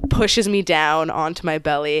like pushes me down onto my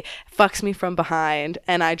belly, fucks me from behind.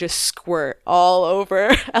 And I just squirt all over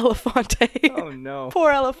Elefante. Oh no.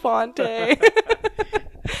 Poor Elefante.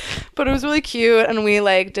 But it was really cute, and we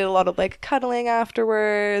like did a lot of like cuddling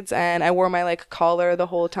afterwards, and I wore my like collar the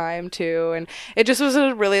whole time too, and it just was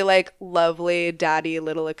a really like lovely daddy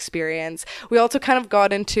little experience. We also kind of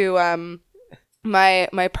got into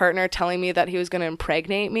my partner telling me that he was going to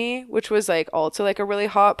impregnate me, which was like also like a really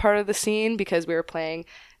hot part of the scene because we were playing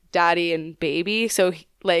daddy and baby. So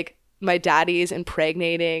like my daddy's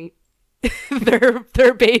impregnating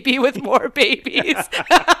their baby with more babies.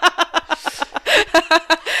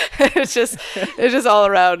 It's just all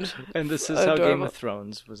around. And this is adorable. how Game of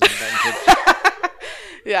Thrones was invented.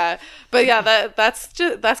 Yeah, but yeah, that's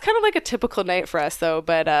kind of like a typical night for us though.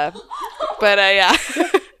 But yeah,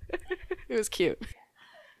 it was cute.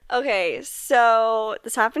 Okay, so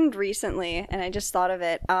this happened recently, and I just thought of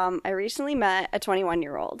it. I recently met a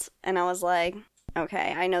 21-year-old, and I was like,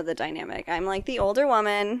 okay, I know the dynamic. I'm like the older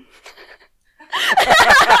woman.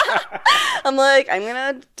 I'm like, I'm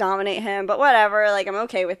gonna dominate him, but whatever, like I'm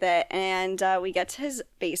okay with it. And we get to his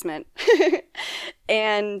basement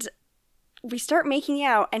and we start making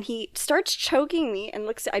out, and he starts choking me and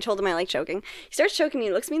looks, I told him I like choking. He starts choking me,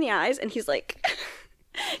 looks me in the eyes, and he's like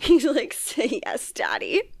say yes,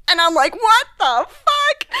 daddy. And I'm like, what the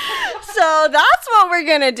fuck? So that's what we're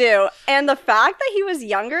gonna do. And the fact that he was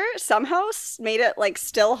younger somehow made it like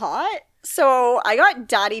still hot. So I got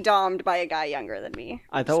daddy dommed by a guy younger than me.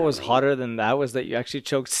 I thought what was hotter than that was that you actually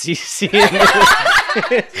choked Cece. I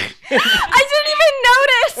didn't even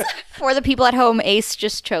notice. For the people at home, Ace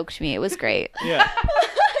just choked me. It was great. Yeah.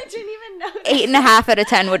 I didn't even notice. 8.5 out of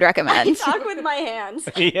 10 would I recommend. talk with my hands.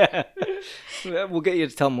 Yeah. We'll get you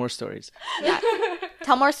to tell more stories. Yeah.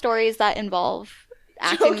 Tell more stories that involve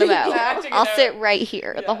acting them out. I'll sit right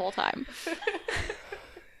here the whole time.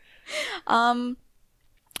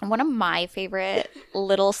 One of my favorite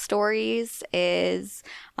little stories is,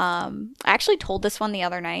 I actually told this one the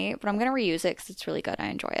other night, but I'm going to reuse it because it's really good. I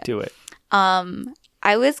enjoy it. Do it.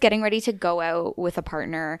 I was getting ready to go out with a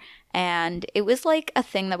partner, and it was like a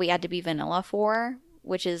thing that we had to be vanilla for,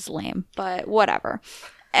 which is lame, but whatever.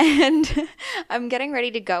 And I'm getting ready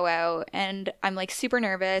to go out, and I'm like super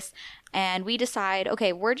nervous, and we decide,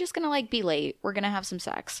 okay, we're just going to like be late. We're going to have some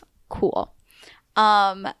sex. Cool.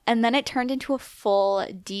 And then it turned into a full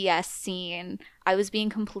DS scene. I was being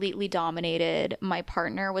completely dominated. My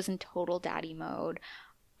partner was in total daddy mode.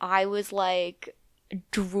 I was like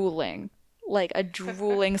drooling, like a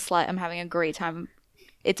drooling slut. I'm having a great time.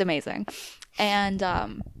 It's amazing. And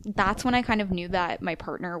that's when I kind of knew that my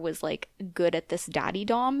partner was like good at this daddy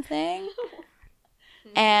dom thing.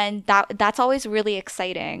 And that's always really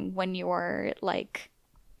exciting when you're like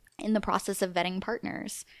in the process of vetting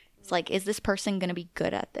partners. It's like, is this person going to be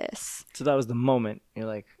good at this? So that was the moment. You're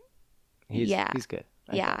like, he's good.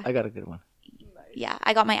 I got a good one. Yeah,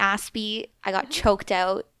 I got my ass beat. I got choked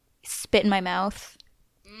out, spit in my mouth.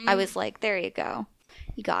 I was like, there you go.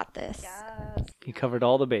 You got this. Yes. You covered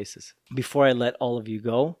all the bases. Before I let all of you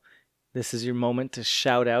go, this is your moment to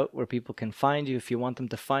shout out where people can find you. If you want them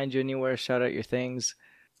to find you anywhere, shout out your things.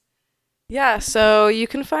 Yeah, so you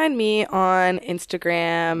can find me on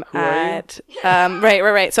Instagram Who are you?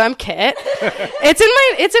 right. So I'm Kit. It's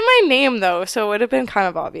in my name though, so it would have been kind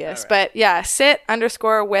of obvious. Right. But yeah,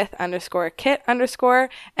 sit_with_Kit_.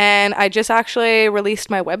 And I just actually released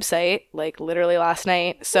my website like literally last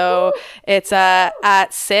night. So it's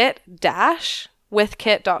at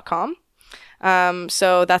sit-withkit.com.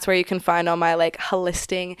 So that's where you can find all my like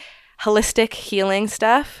holistic healing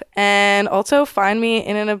stuff, and also find me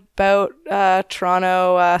in and about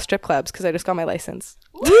Toronto strip clubs because I just got my license.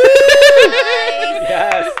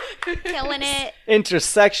 Yes. Killing it.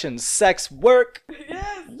 Intersection sex work.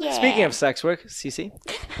 Yeah. Speaking of sex work, Cece.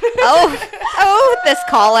 This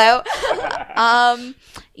call out.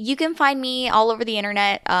 You can find me all over the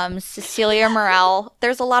internet. Cecilia Morel.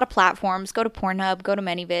 There's a lot of platforms. Go to Pornhub, go to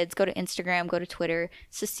ManyVids, go to Instagram, go to Twitter.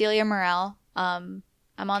 Cecilia Morel.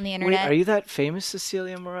 I'm on the internet. Wait, are you that famous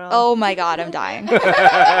Cecilia Morel? Oh my God, I'm dying.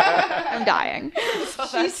 I'm dying.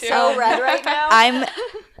 She's so red right now. I'm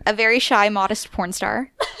a very shy, modest porn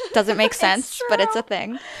star. Doesn't make sense, but it's a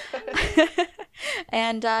thing.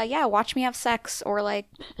 And watch me have sex or like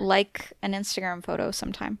an Instagram photo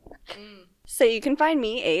sometime. So you can find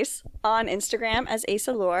me, Ace, on Instagram as Ace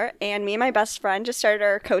Allure, and me and my best friend just started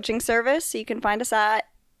our coaching service. So you can find us at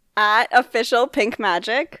official Pink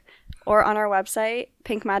Magic or on our website,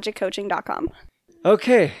 pinkmagiccoaching.com.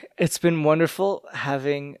 Okay, it's been wonderful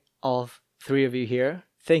having all three of you here.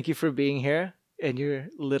 Thank you for being here and your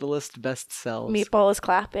littlest best selves. Meatball is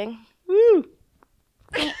clapping. Woo!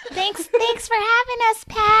 Thanks for having us,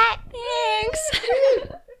 Pat. Thanks.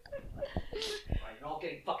 You're all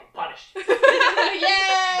getting fucking punished.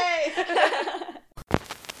 Yay!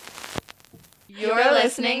 You're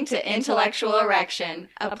listening to Intellectual Erection,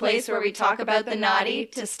 a place where we talk about the naughty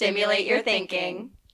to stimulate your thinking.